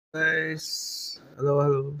Guys,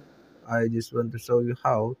 hello. I just want to show you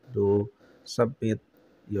how to submit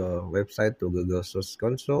your website to Google Search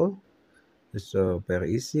Console. It's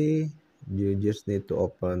very easy. You just need to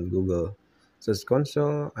open Google Search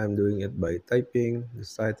Console. I'm doing it by typing the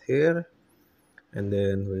site here, and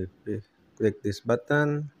then we click this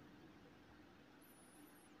button,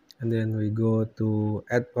 and then we go to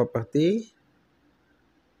Add Property.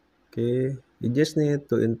 Okay, you just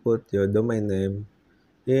need to input your domain name.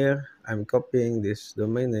 Here, I'm copying this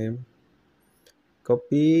domain name.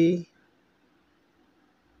 Copy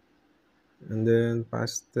and then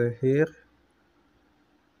paste here,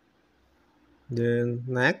 then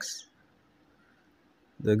next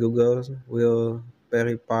the Google will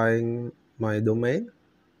verifying my domain.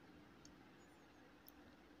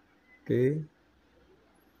 Okay,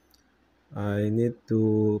 I need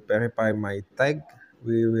to verify my tag.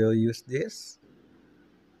 We will use this,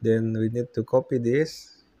 then we need to copy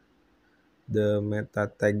this, the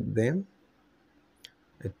meta tag name.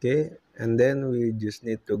 Okay, and then we just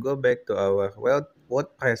need to go back to our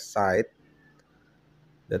WordPress site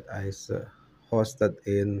that I hosted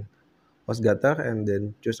in HostGator, and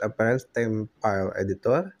then choose appearance theme file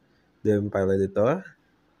editor,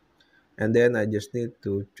 and then I just need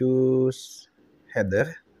to choose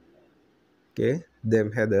header. Okay,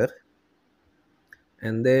 them header,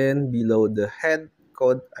 and then below the head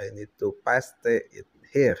code I need to paste it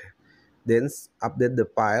here, then update the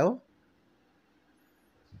file.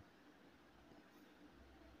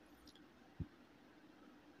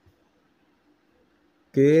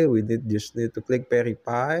 Okay, we just need to click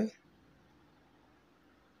verify.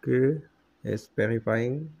 Okay, it's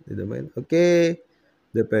verifying the domain. Okay,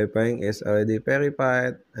 the verifying is already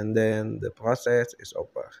verified, and then the process is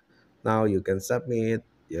over. Now you can submit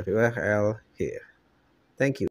your URL here. Thank you.